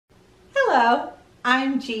Hello,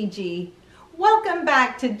 I'm Gigi. Welcome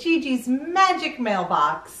back to Gigi's Magic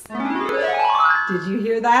Mailbox. Did you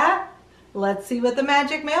hear that? Let's see what the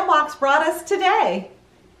Magic Mailbox brought us today.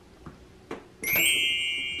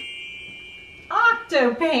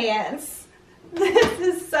 Octopants. This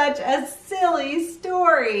is such a silly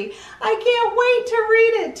story. I can't wait to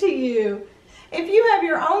read it to you. If you have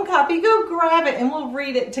your own copy, go grab it and we'll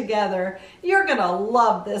read it together. You're gonna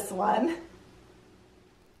love this one.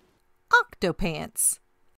 Octopants.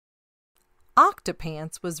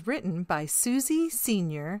 Octopants was written by Suzy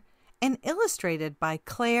Senior and illustrated by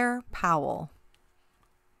Claire Powell.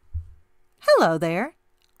 Hello there.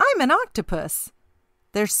 I'm an octopus.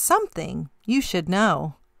 There's something you should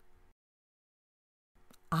know.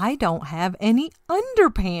 I don't have any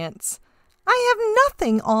underpants. I have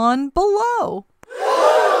nothing on below.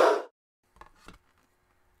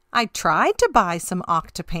 I tried to buy some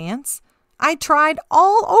octopants. I tried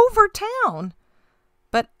all over town.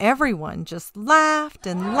 But everyone just laughed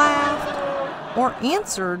and laughed or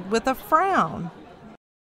answered with a frown.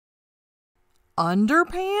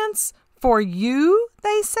 Underpants? For you?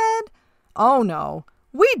 They said. Oh no,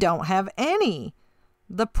 we don't have any.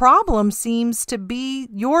 The problem seems to be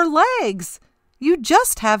your legs. You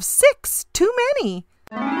just have 6 too many.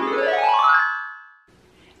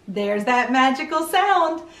 There's that magical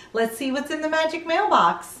sound. Let's see what's in the Magic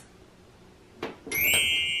Mailbox.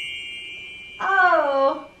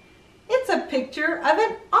 Oh, it's a picture of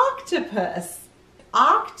an octopus.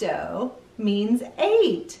 Octo means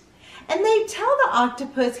 8. And they tell the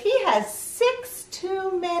octopus he has 6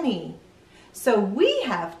 too many. So we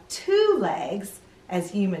have 2 legs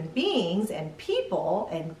as human beings and people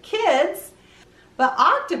and kids. But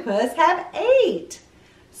octopus have 8.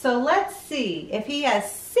 So let's see if he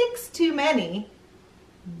has 6 too many.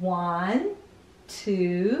 1,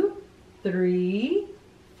 2, 3,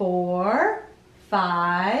 4,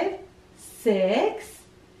 5, 6.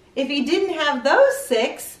 If he didn't have those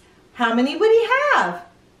 6, how many would he have?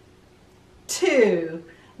 2.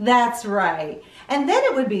 That's right. And then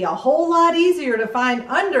it would be a whole lot easier to find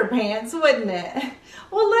underpants, wouldn't it?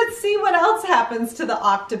 Well, let's see what else happens to the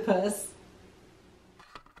octopus.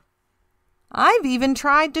 I've even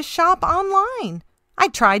tried to shop online. I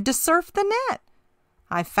tried to surf the net.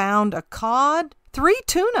 I found a cod, 3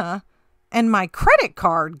 tuna, and my credit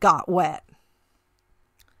card got wet.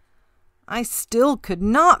 I still could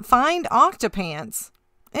not find octopants.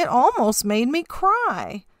 It almost made me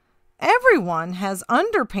cry. Everyone has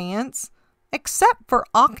underpants except for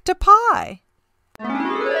octopi.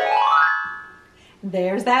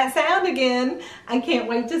 There's that sound again. I can't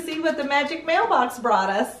wait to see what the Magic Mailbox brought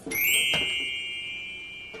us.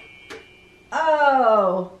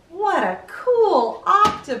 Oh, what a cool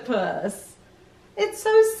octopus. It's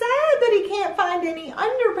so sad that he can't find any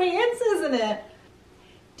underpants, isn't it?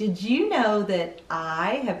 Did you know that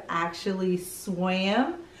I have actually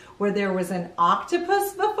swam where there was an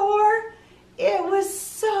octopus before? It was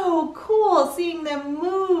so cool seeing them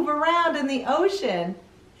move around in the ocean.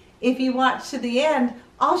 If you watch to the end,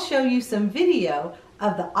 I'll show you some video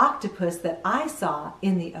of the octopus that I saw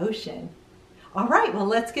in the ocean. All right, well,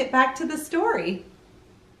 let's get back to the story.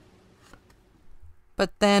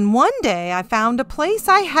 But then one day I found a place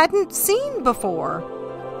I hadn't seen before.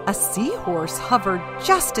 A seahorse hovered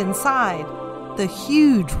just inside the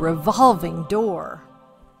huge revolving door.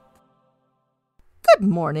 Good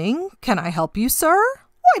morning. Can I help you, sir?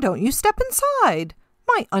 Why don't you step inside?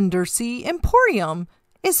 My undersea emporium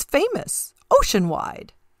is famous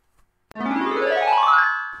ocean-wide.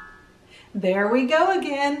 There we go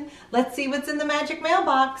again. Let's see what's in the Magic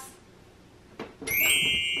Mailbox.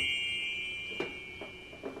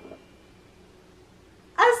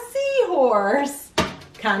 A seahorse.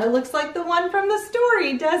 Kind of looks like the one from the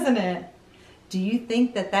story, doesn't it? Do you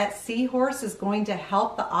think that that seahorse is going to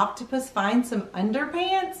help the octopus find some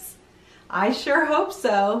underpants? I sure hope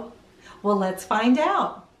so. Well, let's find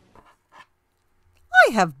out.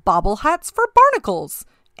 I have bobble hats for barnacles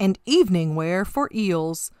and evening wear for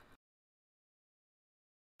eels.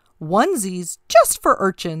 Onesies just for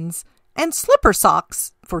urchins and slipper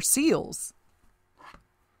socks for seals.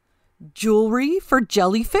 Jewelry for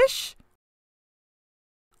jellyfish.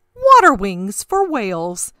 Water wings for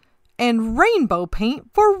whales. And rainbow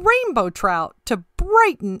paint for rainbow trout to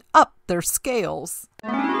brighten up their scales.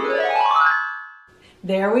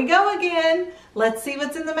 There we go again. Let's see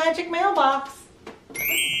what's in the Magic Mailbox.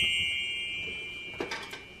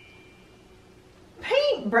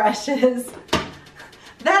 Paintbrushes.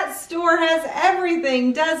 That store has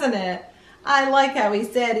everything, doesn't it? I like how he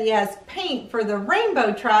said he has paint for the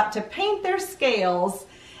rainbow trout to paint their scales,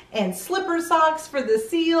 and slipper socks for the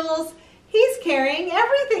seals. He's carrying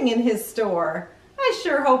everything in his store. I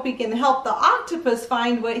sure hope he can help the octopus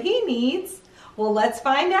find what he needs. Well, let's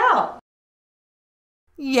find out.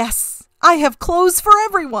 Yes, I have clothes for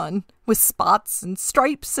everyone, with spots and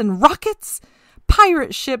stripes and rockets,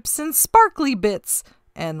 pirate ships and sparkly bits,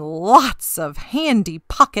 and lots of handy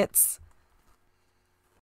pockets.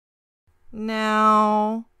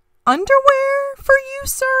 Now, underwear for you,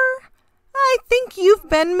 sir? I think you've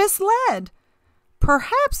been misled.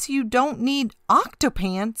 Perhaps you don't need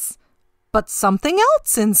octopants, but something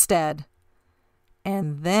else instead.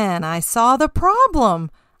 And then I saw the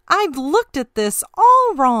problem. I'd looked at this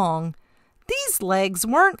all wrong. These legs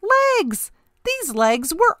weren't legs. These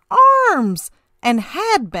legs were arms, and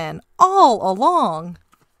had been all along.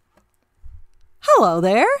 Hello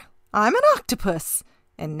there. I'm an octopus,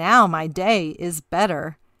 and now my day is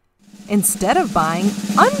better. Instead of buying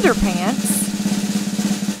underpants,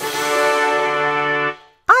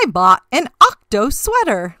 I bought an octo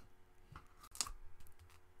sweater.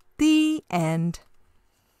 The end.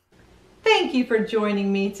 Thank you for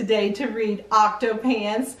joining me today to read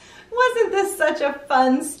Octopants. Wasn't this such a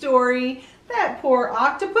fun story? That poor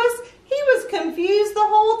octopus, he was confused the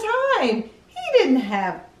whole time. He didn't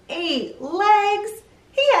have 8 legs.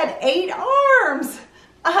 He had 8 arms.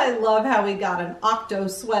 I love how he got an octo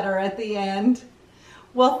sweater at the end.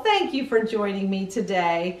 Well, thank you for joining me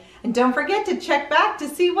today. And don't forget to check back to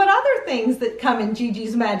see what other things that come in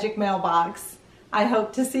Gigi's Magic Mailbox. I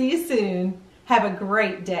hope to see you soon. Have a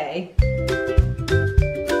great day.